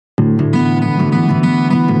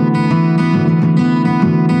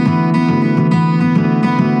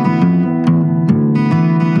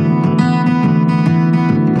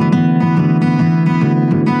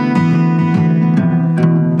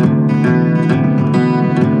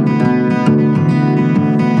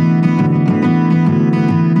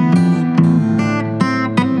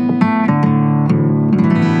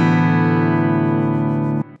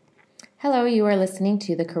listening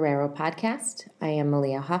to the Carrero podcast. I am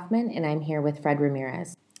Malia Hoffman, and I'm here with Fred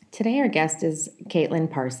Ramirez. Today, our guest is Caitlin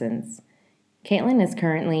Parsons. Caitlin is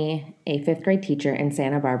currently a fifth grade teacher in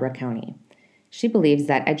Santa Barbara County. She believes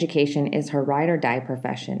that education is her ride or die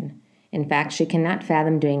profession. In fact, she cannot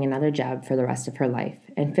fathom doing another job for the rest of her life,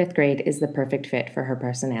 and fifth grade is the perfect fit for her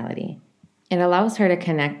personality. It allows her to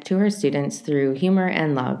connect to her students through humor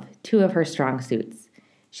and love, two of her strong suits.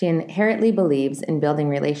 She inherently believes in building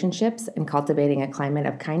relationships and cultivating a climate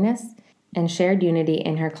of kindness and shared unity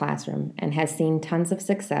in her classroom, and has seen tons of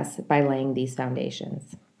success by laying these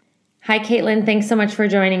foundations. Hi, Caitlin. Thanks so much for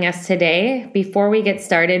joining us today. Before we get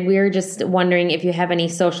started, we were just wondering if you have any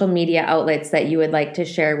social media outlets that you would like to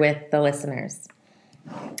share with the listeners.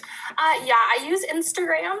 I use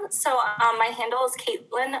Instagram. So my handle is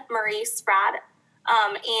Caitlin Marie Sprad,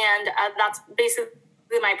 and that's basically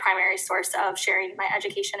my primary source of sharing my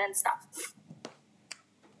education and stuff.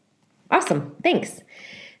 Awesome. Thanks.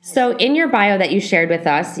 So in your bio that you shared with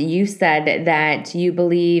us, you said that you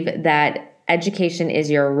believe that education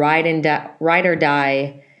is your ride or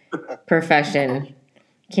die profession.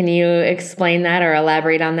 Can you explain that or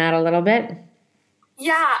elaborate on that a little bit?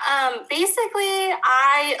 Yeah, basically,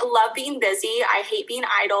 I love being busy. I hate being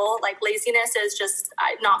idle. Like, laziness is just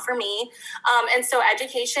not for me. And so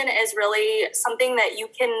education is really something that you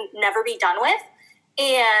can never be done with.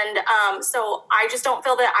 And so I just don't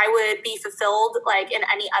feel that I would be fulfilled like in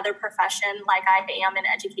any other profession like I am in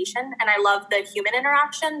education. And I love the human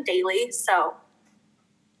interaction daily. So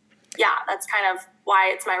yeah, that's kind of why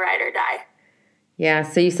it's my ride or die. Yeah,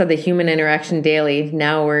 so you said the human interaction daily.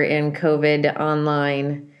 Now we're in COVID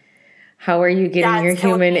online. How are you getting your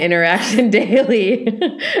human interaction daily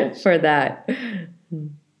for that?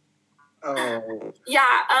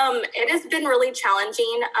 It has been really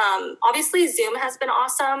challenging. Obviously, Zoom has been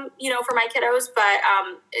awesome, for my kiddos, but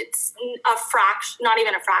it's not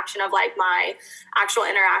even a fraction of like my actual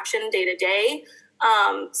interaction day to day.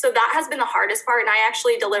 So that has been the hardest part. And I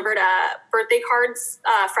actually delivered birthday cards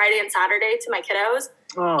Friday and Saturday to my kiddos.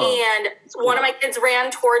 And one of my kids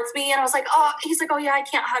ran towards me and I was like, he's like, oh yeah, I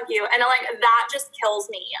can't hug you. And that just kills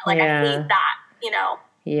me. I hate that,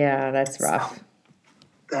 Yeah, that's rough. So.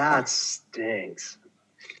 That stinks.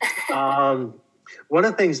 One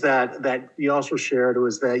of the things that you also shared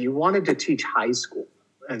was that you wanted to teach high school.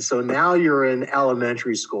 And so now you're in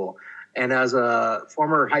elementary school. And as a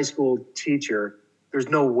former high school teacher, there's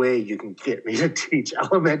no way you can get me to teach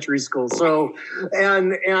elementary school. So,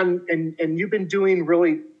 and you've been doing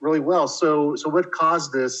really, really well. So what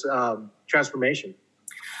caused this transformation?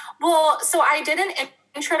 Well, so I did an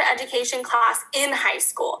intro to education class in high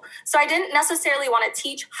school. So I didn't necessarily want to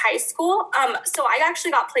teach high school. So I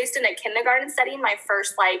actually got placed in a kindergarten setting my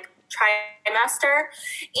first trimester.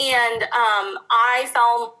 And I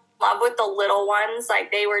fell love with the little ones.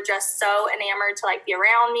 They were just so enamored to be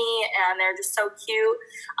around me, and they're just so cute.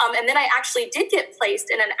 And then I actually did get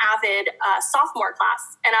placed in an AVID sophomore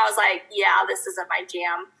class, and I was like, yeah, this isn't my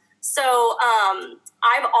jam. So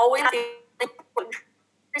I've always down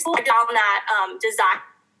that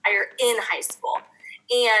desire in high school.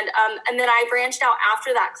 And then I branched out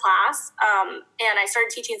after that class, and I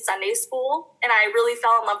started teaching Sunday school, and I really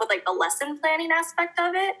fell in love with the lesson planning aspect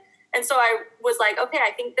of it. And so I was like, okay,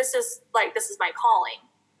 I think this is my calling.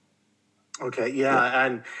 Okay, yeah,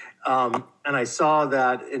 and I saw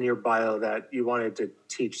that in your bio that you wanted to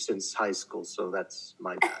teach since high school, so that's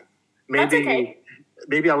my bad. That's okay.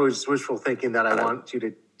 Maybe I was wishful thinking that I want you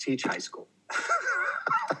to teach high school.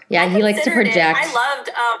 Yeah, he likes to project. I loved,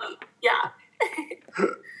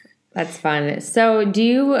 That's fun. So do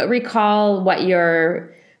you recall what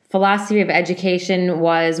your philosophy of education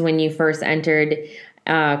was when you first entered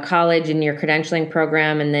college and your credentialing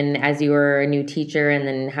program, and then as you were a new teacher, and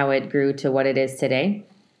then how it grew to what it is today?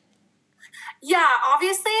 Yeah,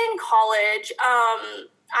 obviously in college,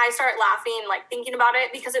 I started laughing, thinking about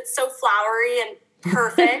it, because it's so flowery and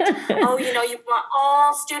perfect. You want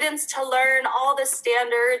all students to learn all the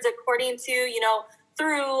standards according to,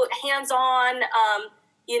 through hands-on,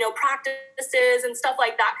 practices and stuff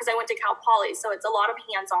like that, because I went to Cal Poly, so it's a lot of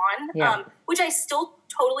hands-on, which I still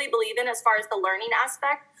totally believe in as far as the learning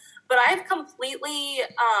aspect. But I've completely,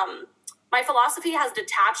 my philosophy has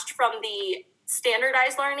detached from the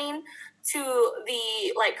standardized learning to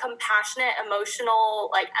the compassionate,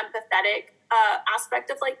 emotional, empathetic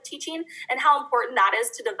aspect of teaching, and how important that is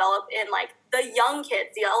to develop in the young kids,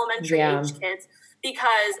 the elementary age kids,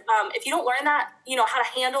 because if you don't learn that, how to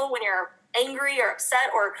handle when you're angry or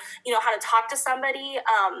upset, or how to talk to somebody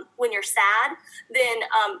when you're sad, then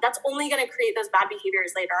that's only going to create those bad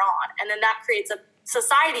behaviors later on, and then that creates a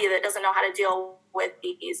society that doesn't know how to deal with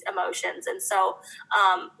these emotions. And so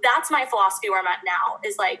that's my philosophy where I'm at now,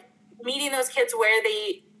 is like meeting those kids where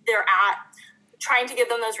they're at, trying to give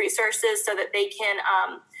them those resources so that they can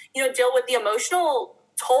deal with the emotional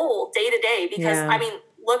toll day to day, because I mean,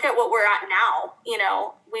 look at what we're at now.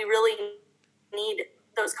 We really need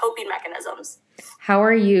those coping mechanisms. How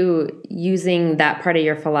are you using that part of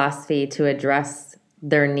your philosophy to address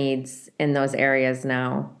their needs in those areas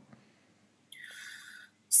now?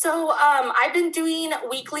 So I've been doing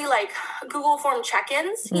weekly like Google form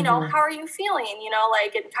check-ins, how are you feeling?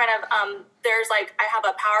 It kind of, there's like, I have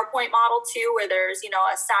a PowerPoint model too, where there's,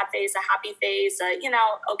 a sad face, a happy face, a,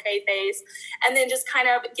 okay face, and then just kind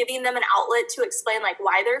of giving them an outlet to explain like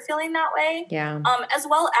why they're feeling that way. Yeah. As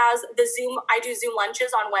well as I do Zoom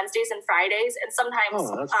lunches on Wednesdays and Fridays, and sometimes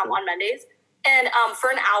cool. On Mondays. And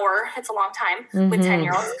for an hour, it's a long time with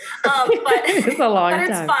 10-year-olds. But it's a long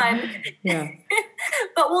time. It's fun. Yeah.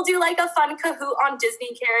 But we'll do like a fun Kahoot on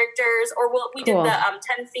Disney characters, or we did the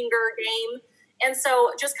 10-finger game. And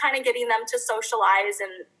so just kind of getting them to socialize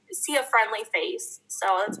and see a friendly face.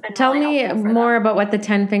 So it's been Tell me more about what the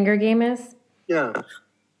 10-finger game is. Yeah.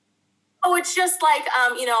 Oh, it's just like,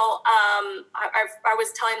 I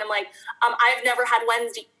was telling them like, I've never had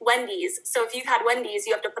Wendy's. So if you've had Wendy's,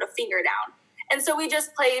 you have to put a finger down. And so we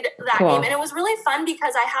just played that game, and it was really fun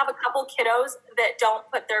because I have a couple kiddos that don't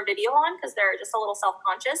put their video on because they're just a little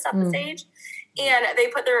self-conscious at this age, and they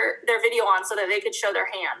put their video on so that they could show their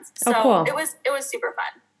hands. So cool. it was super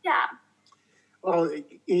fun. Yeah. Well,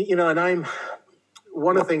 and I'm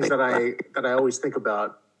one of the things that I always think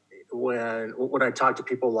about when I talk to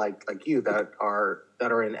people like you that are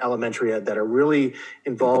in elementary ed, that are really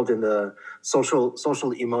involved in the social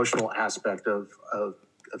emotional aspect of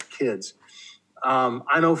kids.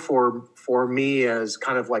 I know for me, as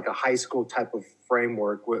kind of like a high school type of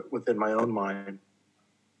framework within my own mind,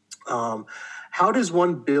 how does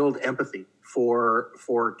one build empathy for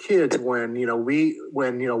kids when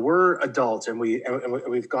we're adults and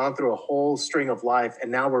we've gone through a whole string of life,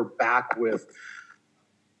 and now we're back with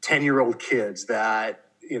 10-year-old kids that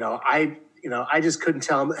I just couldn't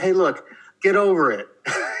tell them, hey, look, get over it,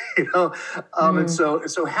 and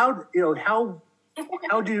so how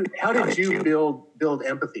did you build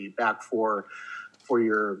empathy back for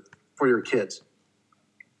your kids?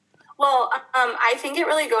 Well, I think it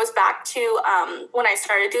really goes back to when I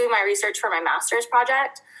started doing my research for my master's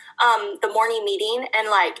project, the morning meeting, and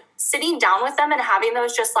like sitting down with them and having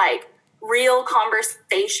those just like real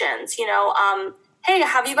conversations. Hey,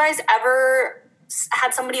 have you guys ever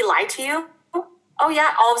had somebody lie to you? Oh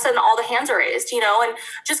yeah, all of a sudden all the hands are raised, and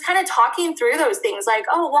just kind of talking through those things like,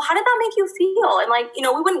 oh, well, how did that make you feel? And like,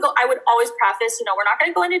 I would always preface, we're not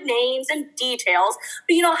going to go into names and details,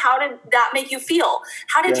 but how did that make you feel?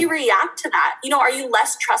 How did you react to that? Are you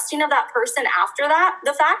less trusting of that person after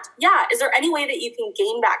the fact? Yeah. Is there any way that you can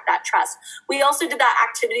gain back that trust? We also did that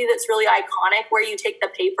activity that's really iconic where you take the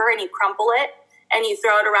paper and you crumple it and you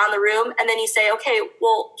throw it around the room, and then you say, okay,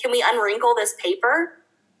 well, can we unwrinkle this paper?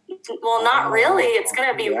 Well, not really. It's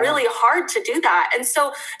going to be really hard to do that. And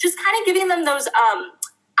so just kind of giving them those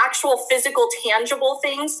actual physical, tangible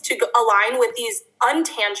things to align with these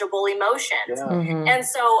untangible emotions. Yeah. Mm-hmm. And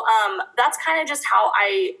so that's kind of just how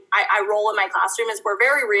I roll in my classroom, is we're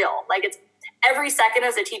very real. Like, it's every second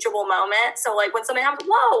is a teachable moment. So like when something happens,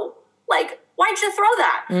 whoa, like, why'd you throw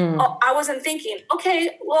that? Oh, I wasn't thinking.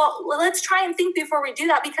 Okay, well, let's try and think before we do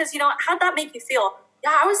that, because, how'd that make you feel?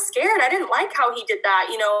 Yeah, I was scared. I didn't like how he did that,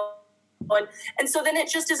 and so then it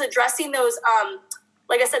just is addressing those,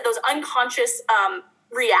 like I said, those unconscious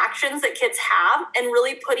reactions that kids have, and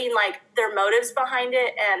really putting like their motives behind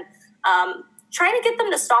it, and trying to get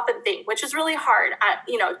them to stop and think, which is really hard at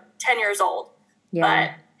 10 years old. Yeah.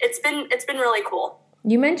 But it's been really cool.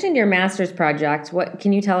 You mentioned your master's project. What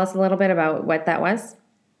can you tell us a little bit about what that was?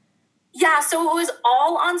 Yeah, so it was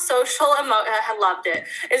all on I loved it.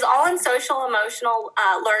 It was all on social emotional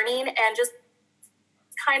learning, and just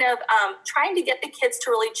kind of trying to get the kids to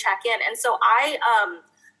really check in. And so I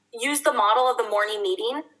used the model of the morning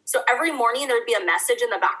meeting. So every morning there would be a message in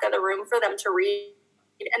the back of the room for them to read,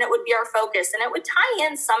 and it would be our focus. And it would tie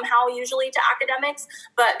in somehow usually to academics,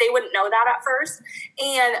 but they wouldn't know that at first.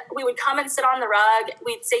 And we would come and sit on the rug.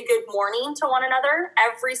 We'd say good morning to one another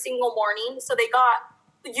every single morning. So they got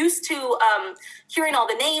used to hearing all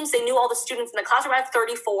the names. They knew all the students in the classroom. I have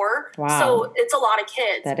 34. Wow. So it's a lot of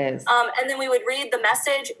kids. That is. And then we would read the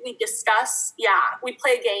message. We'd discuss. Yeah. We'd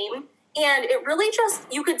play a game. And it really just,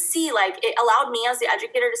 you could see, like, it allowed me as the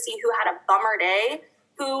educator to see who had a bummer day,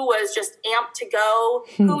 who was just amped to go,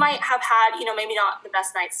 who might have had, maybe not the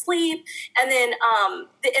best night's sleep. And then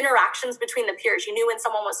the interactions between the peers. You knew when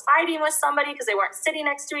someone was fighting with somebody because they weren't sitting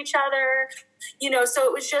next to each other, so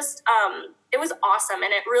it was just, it was awesome.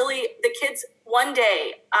 And it really, the kids, one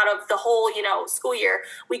day out of the whole, school year,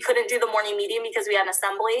 we couldn't do the morning meeting because we had an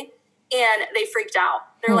assembly. And they freaked out.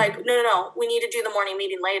 They're like, no, we need to do the morning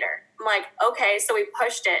meeting later. I'm like, okay, so we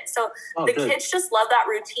pushed it. So the kids just love that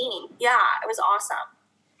routine. Yeah, it was awesome.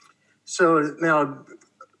 So now,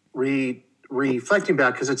 reflecting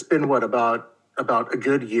back, because it's been about a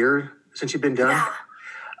good year since you've been done.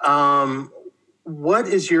 Yeah. What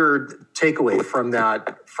is your takeaway from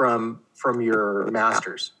that, from your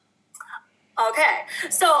master's? Okay.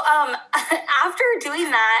 So after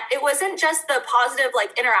doing that, it wasn't just the positive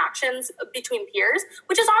interactions between peers,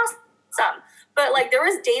 which is awesome. But there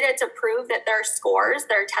was data to prove that their scores,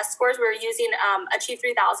 their test scores, we were using Achieve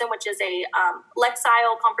 3000, which is a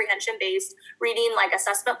Lexile comprehension-based reading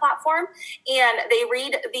assessment platform. And they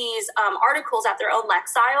read these articles at their own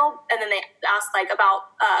Lexile, and then they ask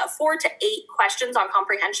about 4 to 8 questions on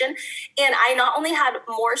comprehension. And I not only had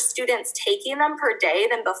more students taking them per day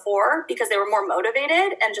than before because they were more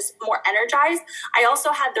motivated and just more energized, I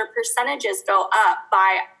also had their percentages go up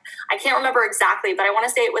by, I can't remember exactly, but I want to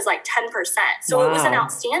say it was 10%. So Wow. It was an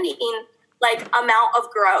outstanding amount of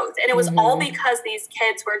growth. And it was all because these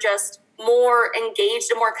kids were just more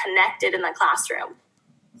engaged and more connected in the classroom.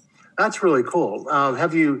 That's really cool.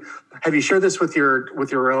 Have you shared this with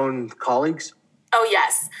your own colleagues? Oh,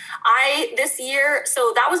 yes. This year,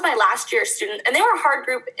 so that was my last year student, and they were a hard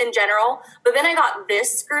group in general, but then I got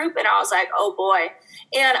this group and I was like, oh boy.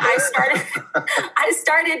 And I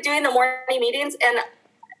started doing the morning meetings, and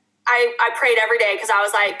I prayed every day because I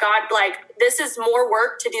was like, God, this is more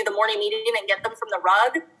work to do the morning meeting and get them from the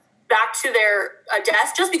rug back to their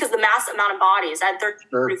desk, just because the mass amount of bodies. I had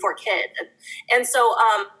 34 kids. And so,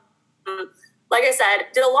 like I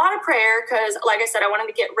said, did a lot of prayer because, like I said, I wanted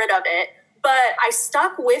to get rid of it. But I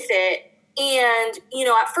stuck with it. And,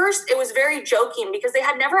 at first it was very joking because they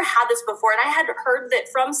had never had this before. And I had heard that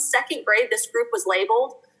from second grade, this group was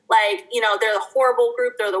labeled they're the horrible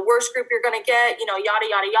group. They're the worst group you're going to get, yada,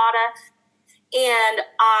 yada, yada. And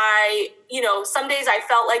I, some days I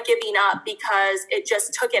felt like giving up because it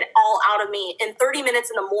just took it all out of me in 30 minutes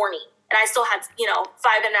in the morning. And I still had,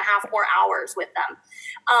 5.5 more hours with them.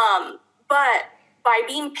 But by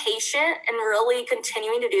being patient and really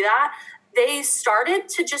continuing to do that, they started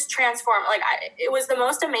to just transform. It was the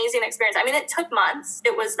most amazing experience. I mean, it took months.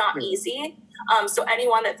 It was not easy. So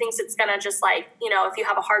anyone that thinks it's going to just if you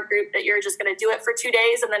have a hard group that you're just going to do it for 2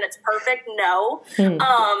 days and then it's perfect. No.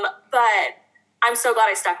 But I'm so glad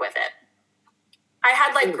I stuck with it. I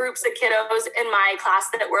had groups of kiddos in my class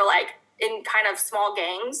that were in kind of small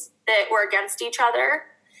gangs that were against each other.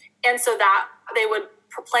 And so that they would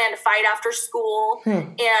plan to fight after school.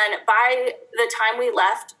 And by the time we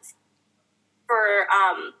left for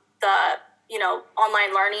the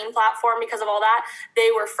online learning platform, because of all that, they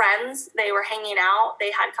were friends, they were hanging out,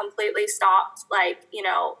 they had completely stopped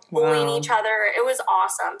bullying each other. It was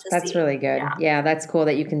awesome to see. That's really good. Yeah, that's cool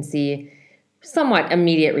that you can see somewhat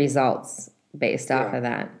immediate results based off of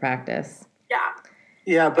that practice.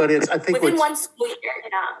 Yeah, but I think within one school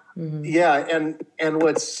year. Yeah, and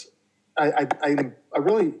what's I'm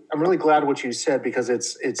really glad what you said, because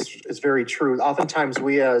it's very true. Oftentimes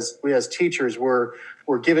we as teachers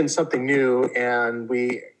we're given something new and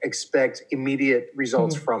we expect immediate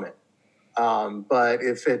results from it. But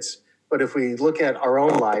if we look at our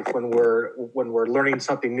own life when we're learning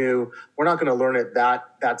something new, we're not going to learn it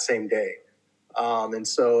that same day. And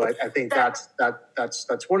so I think that's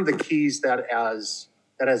one of the keys that as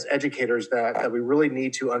educators that we really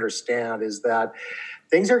need to understand, is that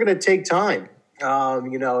things are going to take time.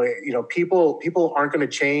 People aren't going to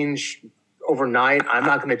change overnight. I'm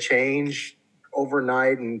not going to change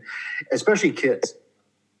overnight, and especially kids.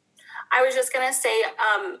 I was just going to say,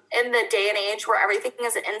 in the day and age where everything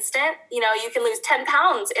is instant, you can lose 10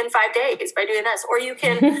 pounds in 5 days by doing this, or you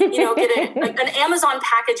can, get an Amazon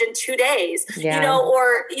package in 2 days,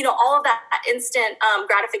 or all of that instant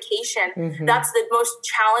gratification. That's the most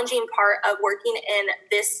challenging part of working in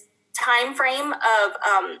this time frame of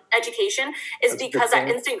education, is because that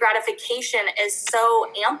instant gratification is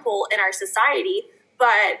so ample in our society,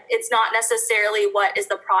 but it's not necessarily what is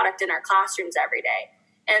the product in our classrooms every day.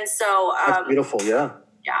 And so that's beautiful. Sticking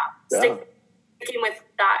with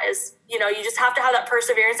that is, you just have to have that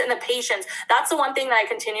perseverance and the patience. That's the one thing that I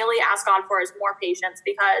continually ask God for, is more patience,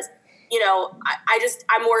 because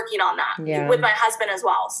I'm working on that with my husband as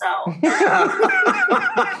well. So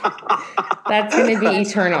that's going to be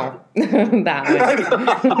eternal.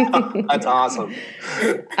 That one. That's awesome.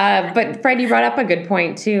 But Fred, you brought up a good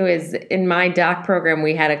point too, is in my doc program,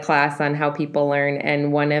 we had a class on how people learn.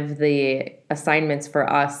 And one of the assignments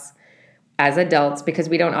for us as adults, because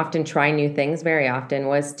we don't often try new things very often,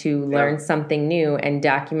 was to learn something new and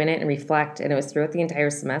document it and reflect. And it was throughout the entire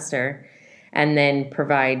semester. And then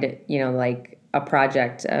provide, like a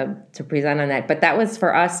project to present on that. But that was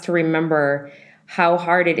for us to remember how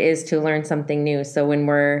hard it is to learn something new. So when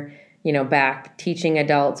we're, back teaching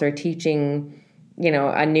adults or teaching,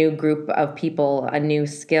 a new group of people, a new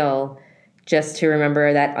skill, just to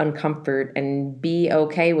remember that uncomfort and be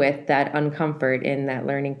okay with that uncomfort in that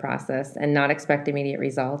learning process and not expect immediate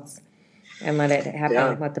results and let it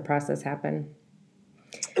happen, let the process happen.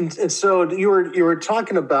 And so you were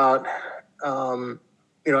talking about,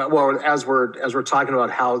 as we're talking about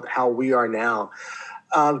how we are now,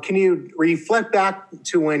 can you reflect back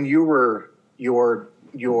to when you were your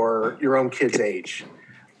own kid's age?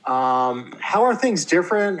 How are things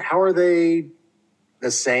different? How are they the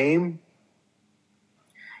same?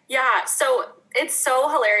 Yeah, so it's so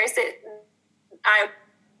hilarious. I'm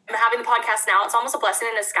having the podcast now. It's almost a blessing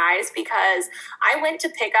in disguise because I went to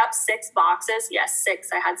pick up 6 boxes. Yes,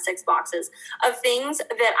 6. I had 6 boxes of things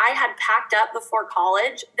that I had packed up before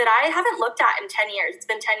college that I haven't looked at in 10 years. It's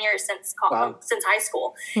been 10 years since high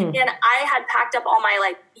school. And I had packed up all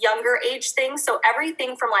my younger age things. So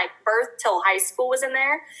everything from birth till high school was in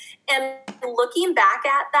there. And looking back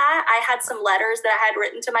at that, I had some letters that I had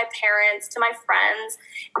written to my parents, to my friends.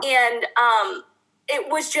 And it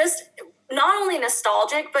was just not only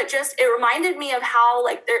nostalgic, but just it reminded me of how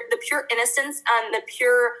the pure innocence and the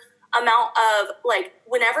pure amount of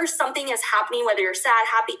whenever something is happening, whether you're sad,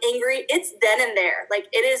 happy, angry, it's then and there.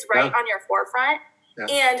 It is right on your forefront.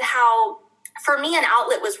 And how for me an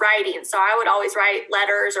outlet was writing. So I would always write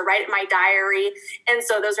letters or write in my diary. And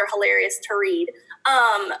so those are hilarious to read.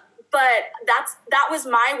 But that was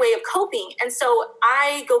my way of coping. And so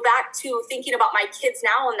I go back to thinking about my kids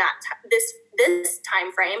now in this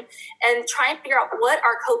time frame and try and figure out what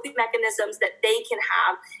are coping mechanisms that they can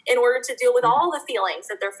have in order to deal with all the feelings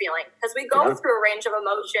that they're feeling. Because we go through a range of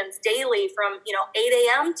emotions daily from, 8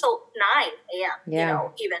 a.m. till 9 a.m.,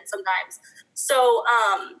 even sometimes. So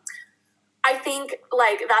I think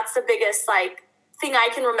that's the biggest thing I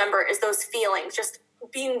can remember is those feelings, just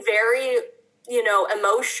being very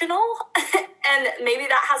emotional. And maybe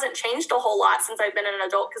that hasn't changed a whole lot since I've been an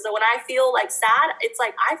adult. Because when I feel sad, it's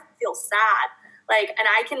I feel sad. And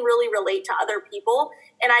I can really relate to other people.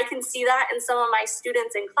 And I can see that in some of my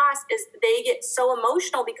students in class is they get so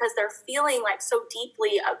emotional because they're feeling so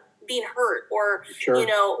deeply being hurt or,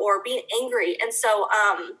 or being angry. And so,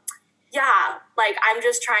 I'm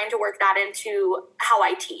just trying to work that into how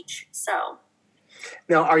I teach. So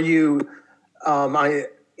now are you,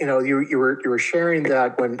 you were sharing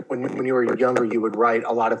that when you were younger, you would write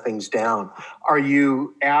a lot of things down. Are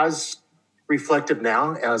you as reflective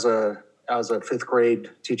now as a 5th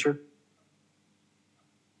grade teacher?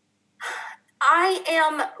 I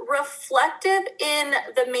am reflective in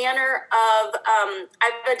the manner of,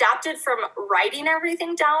 I've adapted from writing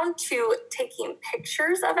everything down to taking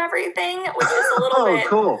pictures of everything, which is a little bit.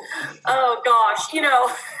 Cool. Oh gosh, yeah.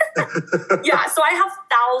 So I have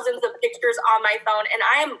thousands of pictures on my phone and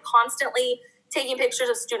I am constantly taking pictures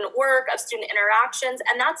of student work, of student interactions.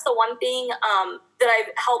 And that's the one thing that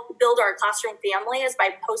I've helped build our classroom family is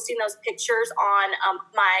by posting those pictures on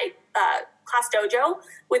my class dojo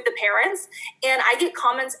with the parents. And I get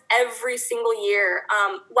comments every single year.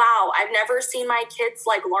 Wow, I've never seen my kids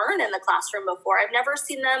learn in the classroom before. I've never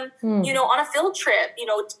seen them, on a field trip,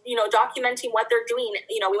 documenting what they're doing.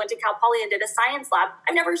 We went to Cal Poly and did a science lab.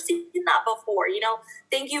 I've never seen that before.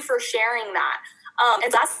 Thank you for sharing that.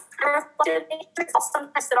 And that's reflective. I'll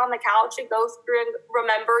sometimes sit on the couch and go through and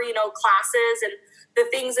remember, classes and the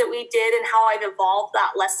things that we did and how I've evolved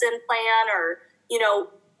that lesson plan or,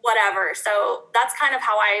 whatever. So that's kind of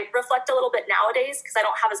how I reflect a little bit nowadays because I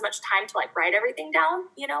don't have as much time to write everything down,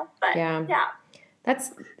 but yeah.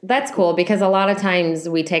 That's cool because a lot of times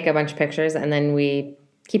we take a bunch of pictures and then we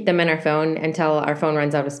keep them in our phone until our phone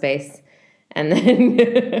runs out of space. And then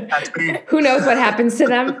who knows what happens to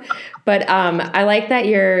them. But I like that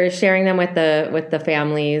you're sharing them with the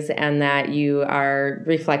families and that you are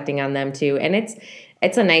reflecting on them too. And it's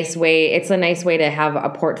a nice way. It's a nice way to have a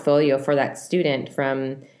portfolio for that student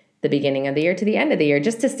from the beginning of the year to the end of the year,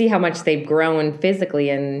 just to see how much they've grown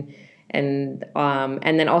physically and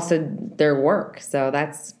then also their work. So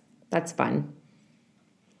that's fun.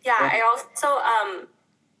 Yeah, I also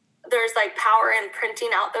there's like power in printing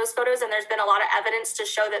out those photos, and there's been a lot of evidence to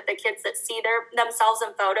show that the kids that see themselves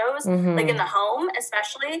in photos, like in the home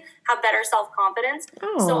especially, have better self-confidence.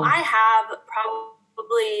 So I have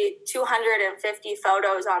probably 250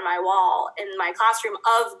 photos on my wall in my classroom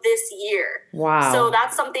of this year. Wow. So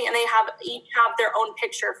that's something, and they each have their own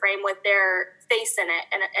picture frame with their face in it,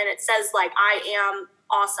 and it says like, I am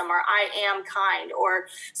awesome, or I am kind, or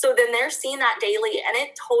so then they're seeing that daily, and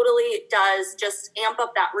it totally does just amp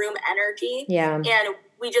up that room energy. Yeah. And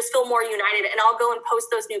we just feel more united, and I'll go and post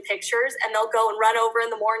those new pictures, and they'll go and run over in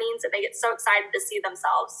the mornings, and they get so excited to see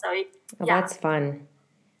themselves. So That's fun.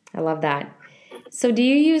 I love that. So do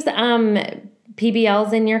you use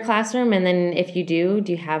PBLs in your classroom? And then if you do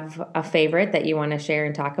you have a favorite that you want to share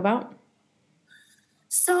and talk about?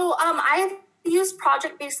 So I've used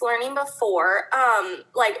project-based learning before,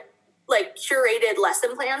 like curated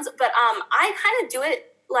lesson plans, but I kind of do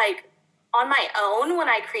it like on my own when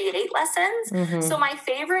I create lessons. Mm-hmm. So my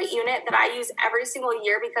favorite unit that I use every single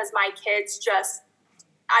year, because my kids just,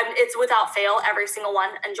 it's without fail, every single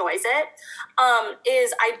one enjoys it,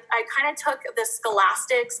 is I kind of took the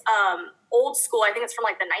Scholastics old school, I think it's from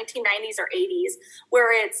like the 1990s or 80s,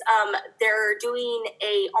 where it's they're doing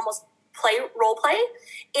a almost role play,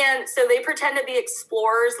 and so they pretend to be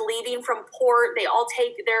explorers leaving from port. They all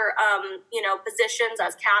take their positions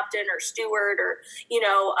as captain or steward, or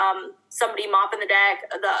somebody mopping the deck,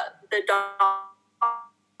 the doctor,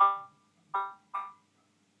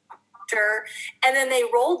 and then they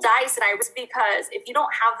roll dice. And because if you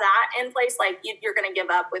don't have that in place, like you're going to give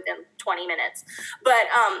up within 20 minutes.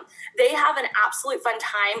 But they have an absolute fun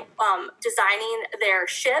time designing their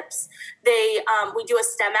ships. We do a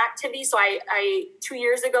STEM activity. So I 2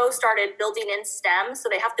 years ago started building in STEM. So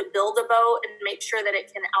they have to build a boat and make sure that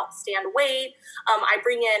it can outstand weight. I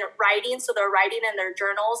bring in writing. So they're writing in their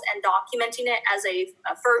journals and documenting it as a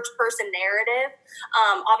first person narrative.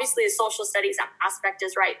 Obviously the social studies aspect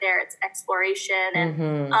is right there. It's exploration.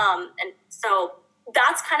 And so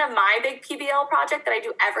that's kind of my big PBL project that I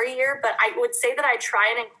do every year, but I would say that I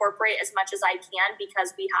try and incorporate as much as I can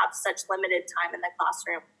because we have such limited time in the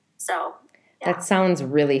classroom. So yeah. That sounds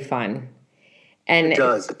really fun. And it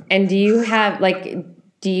does. And do you have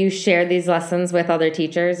do you share these lessons with other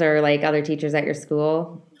teachers or like other teachers at your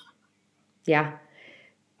school? Yeah.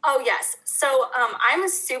 Oh, yes. So I'm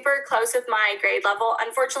super close with my grade level.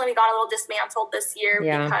 Unfortunately, we got a little dismantled this year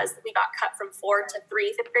because we got cut from 4 to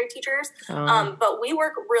 3 fifth grade teachers. But we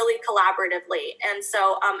work really collaboratively. And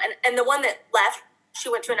so, and the one that left, she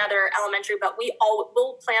went to another elementary, but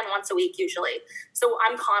we'll plan once a week usually. So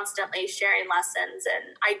I'm constantly sharing lessons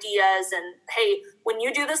and ideas. And hey, when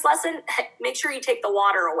you do this lesson, make sure you take the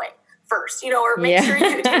water away first, or make sure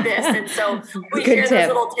you do this. And so we share those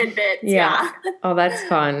little tidbits. Yeah. Oh, that's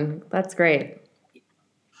fun. That's great.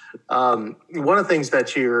 One of the things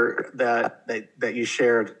that you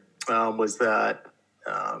shared was that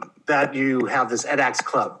you have this edX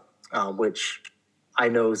club, which I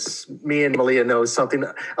know me and Malia know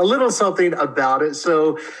a little something about it.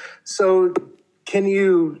 So can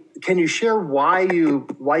you share why you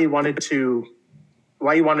wanted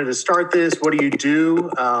to start this? What do you do?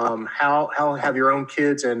 How have your own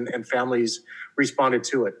kids and families responded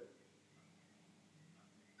to it?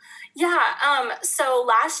 Yeah. So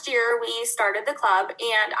last year we started the club,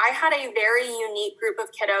 and I had a very unique group of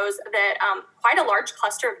kiddos that quite a large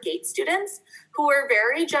cluster of GATE students who were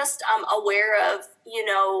very just aware of,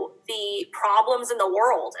 the problems in the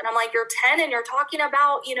world. And I'm like, you're 10 and you're talking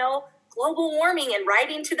about, global warming and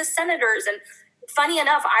writing to the senators. And funny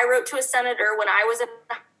enough, I wrote to a senator when I was in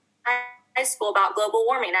high school about global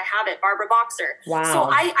warming. I have it, Barbara Boxer. Wow. So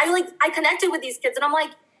I connected with these kids, and I'm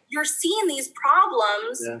like, you're seeing these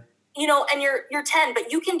problems. Yeah. And you're 10,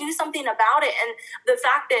 but you can do something about it. And the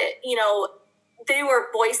fact that, they were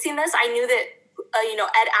voicing this, I knew that,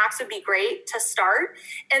 edX would be great to start.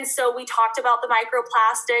 And so we talked about the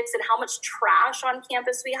microplastics and how much trash on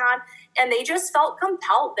campus we had. And they just felt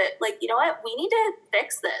compelled that, you know what, we need to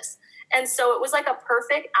fix this. And so it was like a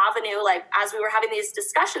perfect avenue, as we were having these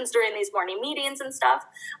discussions during these morning meetings and stuff,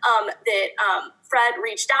 that Fred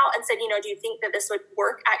reached out and said, do you think that this would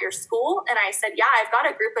work at your school? And I said, yeah, I've got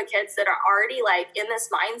a group of kids that are already in this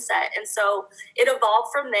mindset. And so it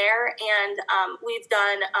evolved from there. And we've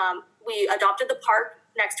done, we adopted the park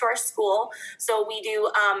next to our school. So we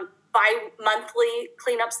do bi-monthly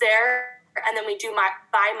cleanups there. And then we do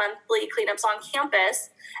bi-monthly cleanups on campus.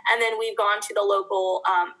 And then we've gone to the local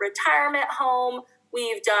retirement home.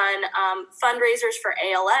 We've done fundraisers for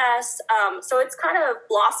ALS. So it's kind of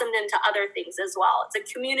blossomed into other things as well. It's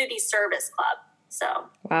a community service club. So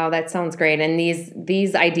wow, that sounds great. And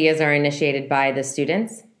these ideas are initiated by the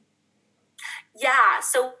students? Yeah,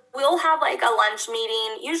 so we'll have like a lunch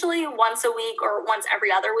meeting, usually once a week or once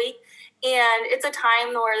every other week. And it's a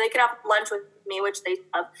time where they can have lunch with me, which they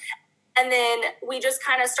love. And then we just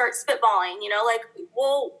kind of start spitballing, like,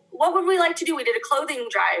 well, what would we like to do? We did a clothing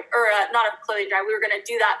drive, or not a clothing drive. We were going to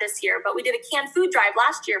do that this year, but we did a canned food drive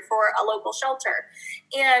last year for a local shelter.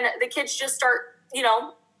 And the kids just start,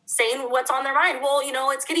 saying what's on their mind. Well,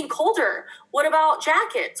 it's getting colder. What about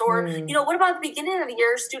jackets? Or, what about the beginning of the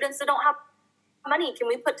year, students that don't have money, can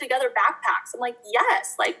we put together backpacks? I'm like,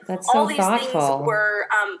 yes, like that's all so these thoughtful. things were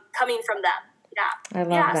coming from them. Yeah. I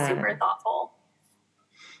love that. Super thoughtful.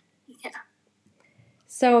 Yeah.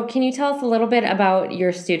 So can you tell us a little bit about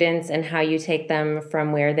your students and how you take them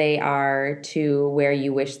from where they are to where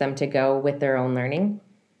you wish them to go with their own learning?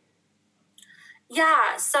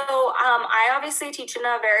 Yeah, so I obviously teach in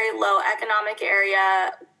a very low economic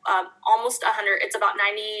area, almost 100, it's about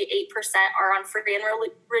 98% are on free and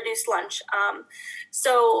reduced lunch.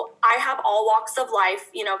 So I have all walks of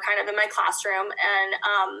life, kind of in my classroom. And,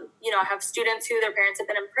 I have students who their parents have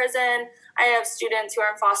been in prison. I have students who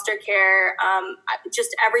are in foster care,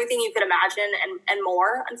 just everything you could imagine and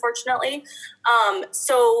more, unfortunately.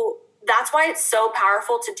 So that's why it's so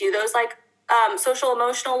powerful to do those like social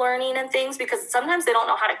emotional learning and things, because sometimes they don't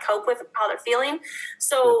know how to cope with how they're feeling.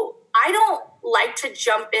 So I don't like to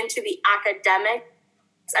jump into the academic.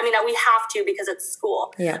 I mean, we have to because it's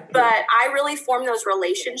school. Yeah. But I really form those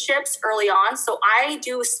relationships early on. So I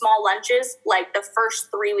do small lunches like the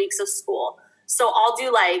first 3 weeks of school. So I'll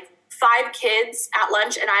do like 5 kids at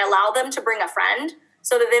lunch and I allow them to bring a friend,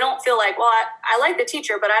 so that they don't feel like, well, I like the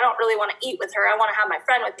teacher, but I don't really want to eat with her. I want to have my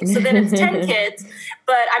friend with me. So then it's 10 kids,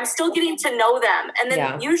 but I'm still getting to know them. And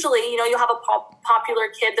then usually, you'll have a popular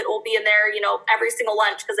kid that will be in there, every single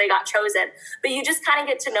lunch because they got chosen. But you just kind of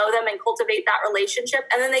get to know them and cultivate that relationship,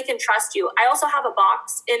 and then they can trust you. I also have a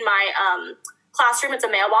box in my classroom. It's a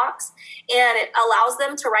mailbox, and it allows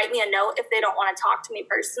them to write me a note if they don't want to talk to me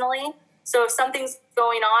personally. So if something's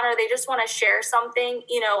going on or they just want to share something,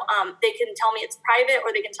 they can tell me it's private,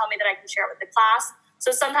 or they can tell me that I can share it with the class.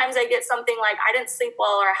 So sometimes I get something like, I didn't sleep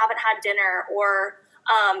well, or I haven't had dinner, or,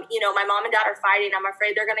 my mom and dad are fighting. I'm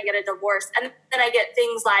afraid they're going to get a divorce. And then I get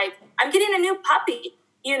things like, I'm getting a new puppy,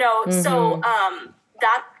 So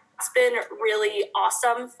that's been really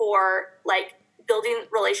awesome for like building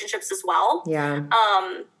relationships as well. Yeah.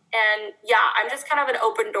 And I'm just kind of an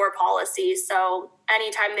open door policy. So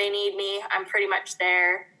anytime they need me, I'm pretty much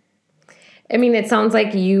there. I mean, it sounds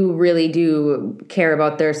like you really do care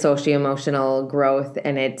about their socio-emotional growth,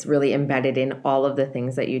 and it's really embedded in all of the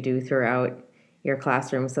things that you do throughout your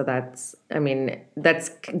classroom. So that's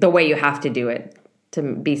the way you have to do it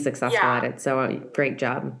to be successful at it. So great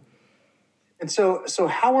job. And so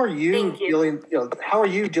how are you dealing? How are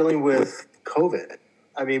you dealing with COVID?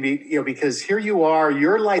 I mean, because here you are,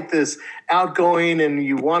 you're like this outgoing and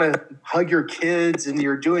you want to hug your kids and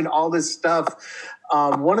you're doing all this stuff.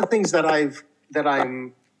 One of the things that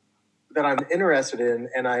I'm interested in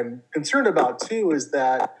and I'm concerned about too is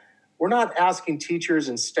that we're not asking teachers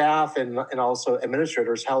and staff and also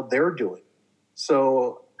administrators how they're doing.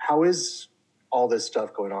 So how is all this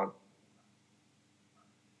stuff going on?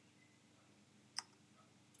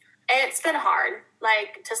 It's been hard,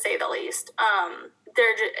 like, to say the least.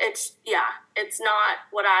 It's not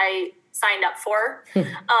what I signed up for. And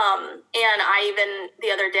I even,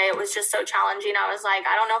 the other day, it was just so challenging. I was like,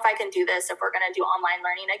 I don't know if I can do this if we're going to do online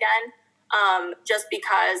learning again. Just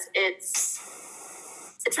because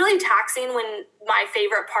it's really taxing when my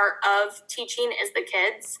favorite part of teaching is the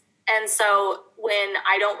kids. And so when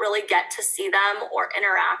I don't really get to see them or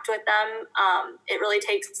interact with them, it really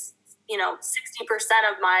takes,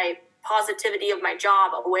 60% of my positivity of my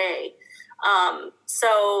job away.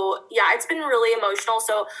 It's been really emotional.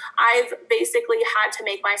 So I've basically had to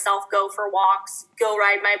make myself go for walks, go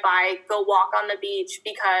ride my bike, go walk on the beach,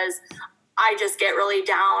 because I just get really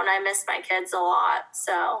down. I miss my kids a lot.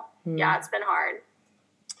 So it's been hard.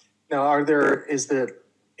 Now, is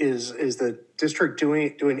the district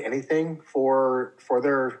doing anything for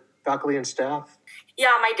their faculty and staff?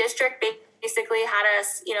 Yeah, my district basically had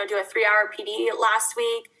us, do a 3-hour PD last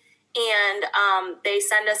week. And they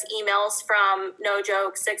send us emails from, no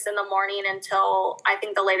joke, 6 a.m. until I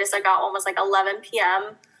think the latest I got one was like 11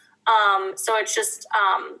 p.m. So it's just,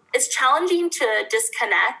 it's challenging to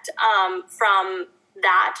disconnect from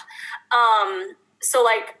that. So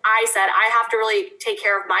like I said, I have to really take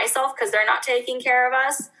care of myself because they're not taking care of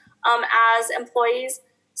us as employees.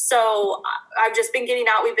 So I've just been getting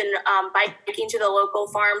out. We've been biking to the local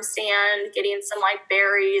farm stand, getting some like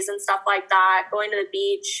berries and stuff like that, going to the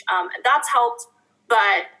beach. That's helped,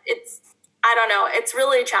 but it's I don't know. It's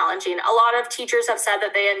really challenging. A lot of teachers have said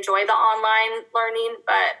that they enjoy the online learning,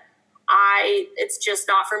 but it's just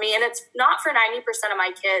not for me. And it's not for 90% of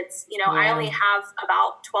my kids. You know, I only have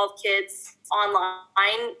about 12 kids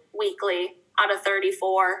online weekly out of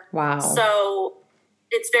 34. Wow. So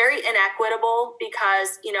it's very inequitable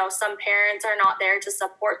because, you know, some parents are not there to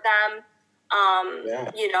support them.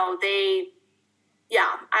 You know, I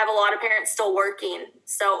have a lot of parents still working,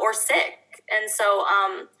 or sick. And so,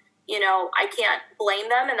 you know, I can't blame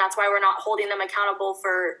them, and that's why we're not holding them accountable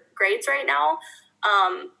for grades right now.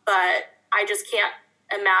 But I just can't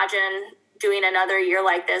imagine doing another year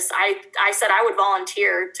like this. I said I would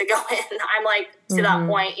volunteer to go in. I'm like, to that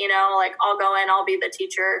point, you know, like I'll go in, I'll be the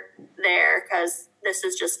teacher there because this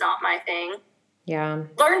is just not my thing. Yeah.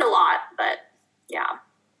 Learned a lot, but yeah.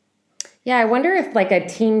 Yeah, I wonder if like a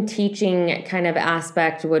team teaching kind of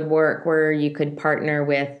aspect would work where you could partner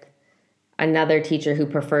with another teacher who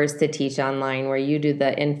prefers to teach online, where you do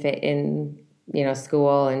the in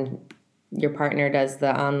school and your partner does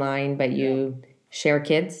the online, but you share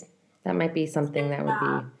kids. That might be something that would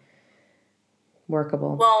be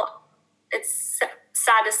workable. Well, it's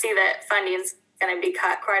sad to see that funding's going to be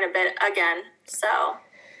cut quite a bit again. So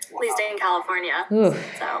at least in California.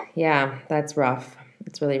 Oof. So yeah, that's rough.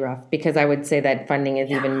 It's really rough because I would say that funding is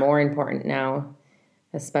even more important now,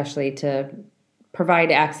 especially to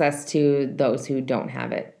provide access to those who don't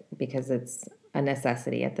have it, because it's a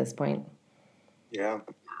necessity at this point. Yeah.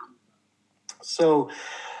 So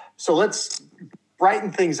let's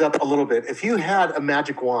brighten things up a little bit. If you had a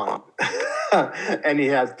magic wand and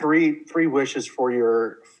you had three wishes for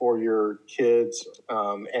your kids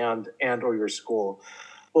and or your school,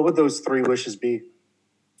 what would those three wishes be?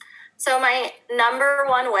 So my number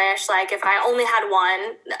one wish, like if I only had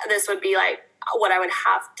one, this would be like what I would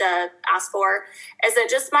have to ask for, is that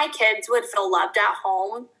just my kids would feel loved at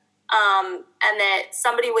home, and that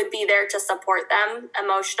somebody would be there to support them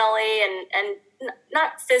emotionally and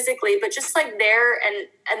not physically, but just like there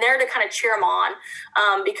and there to kind of cheer them on.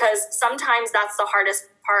 Because sometimes that's the hardest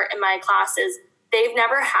part in my class is they've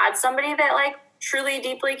never had somebody that like truly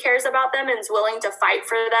deeply cares about them and is willing to fight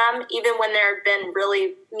for them, even when they've been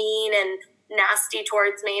really mean and nasty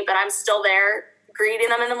towards me, but I'm still there greeting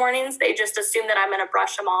them in the mornings. They just assume that I'm going to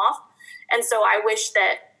brush them off. And so I wish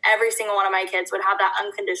that every single one of my kids would have that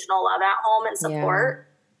unconditional love at home and support.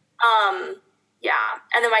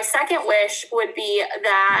 And then my second wish would be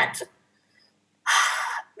that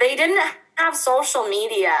they didn't have social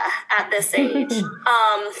media at this age.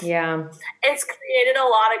 It's created a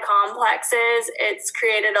lot of complexes. It's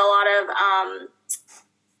created a lot of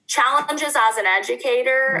challenges as an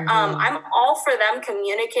educator. I'm all for them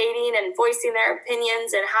communicating and voicing their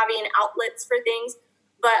opinions and having outlets for things.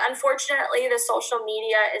 But unfortunately, the social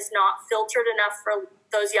media is not filtered enough for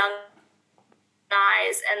those young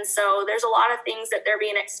eyes. And so there's a lot of things that they're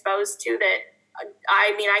being exposed to that,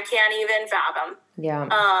 I can't even fathom.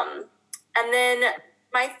 And then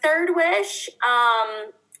my third wish,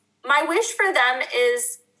 my wish for them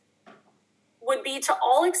would be to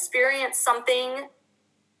all experience something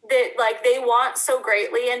that like they want so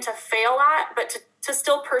greatly and to fail at, but to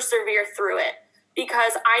still persevere through it.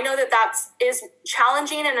 Because I know that is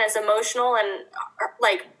challenging and is emotional, and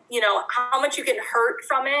like, you know, how much you can hurt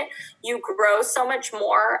from it. You grow so much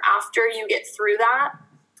more after you get through that,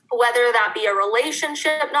 whether that be a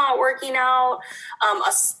relationship not working out,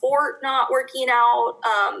 a sport not working out,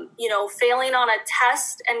 failing on a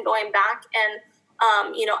test and going back and,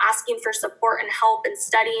 asking for support and help and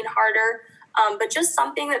studying harder. But just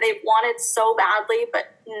something that they've wanted so badly,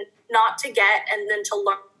 but not to get, and then to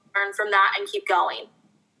learn from that and keep going.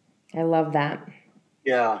 I love that.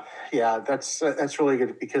 Yeah, that's really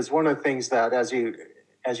good, because one of the things that, as you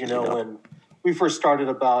know, when we first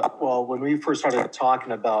started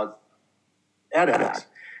talking about edX,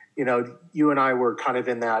 you know, you and I were kind of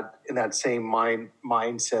in that same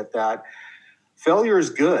mindset that failure is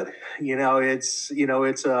good. It's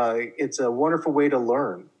a wonderful way to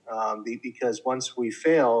learn, because once we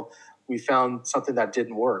fail, we found something that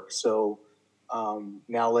didn't work. So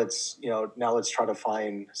now let's try to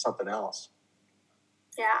find something else.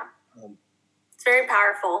 Yeah. It's very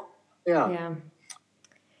powerful. Yeah.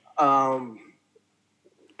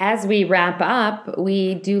 As we wrap up,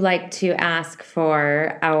 we do like to ask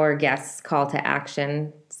for our guests' call to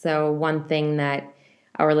action. So one thing that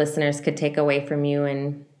our listeners could take away from you,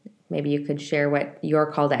 and maybe you could share what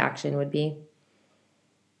your call to action would be.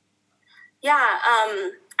 Yeah.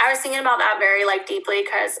 I was thinking about that very deeply,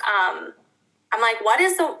 because I'm like, what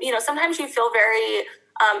is sometimes you feel very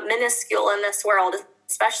minuscule in this world,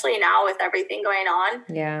 especially now with everything going on.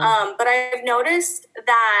 Yeah. But I've noticed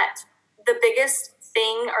that the biggest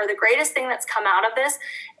thing or the greatest thing that's come out of this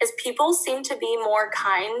is people seem to be more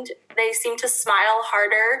kind. They seem to smile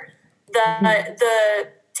harder. The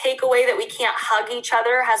takeaway that we can't hug each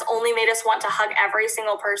other has only made us want to hug every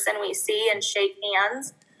single person we see and shake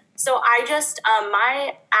hands. So I just,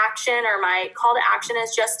 my action or my call to action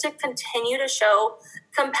is just to continue to show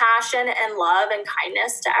compassion and love and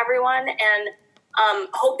kindness to everyone, and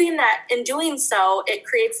hoping that in doing so, it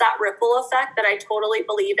creates that ripple effect that I totally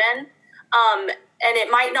believe in. And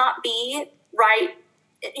it might not be right,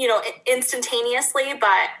 instantaneously,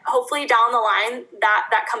 but hopefully down the line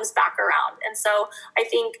that comes back around. And so I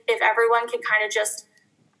think if everyone can kind of just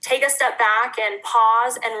take a step back and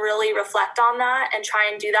pause and really reflect on that and try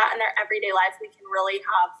and do that in their everyday life, we can really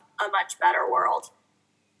have a much better world.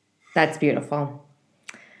 That's beautiful.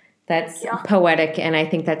 That's poetic, and I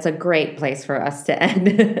think that's a great place for us to end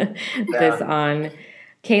this on.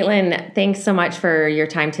 Caitlin, thanks so much for your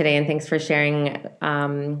time today, and thanks for sharing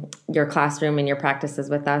your classroom and your practices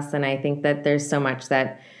with us. And I think that there's so much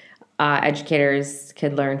that educators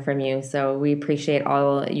could learn from you. So we appreciate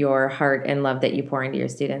all your heart and love that you pour into your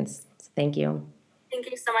students. So thank you. Thank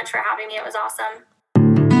you so much for having me. It was awesome.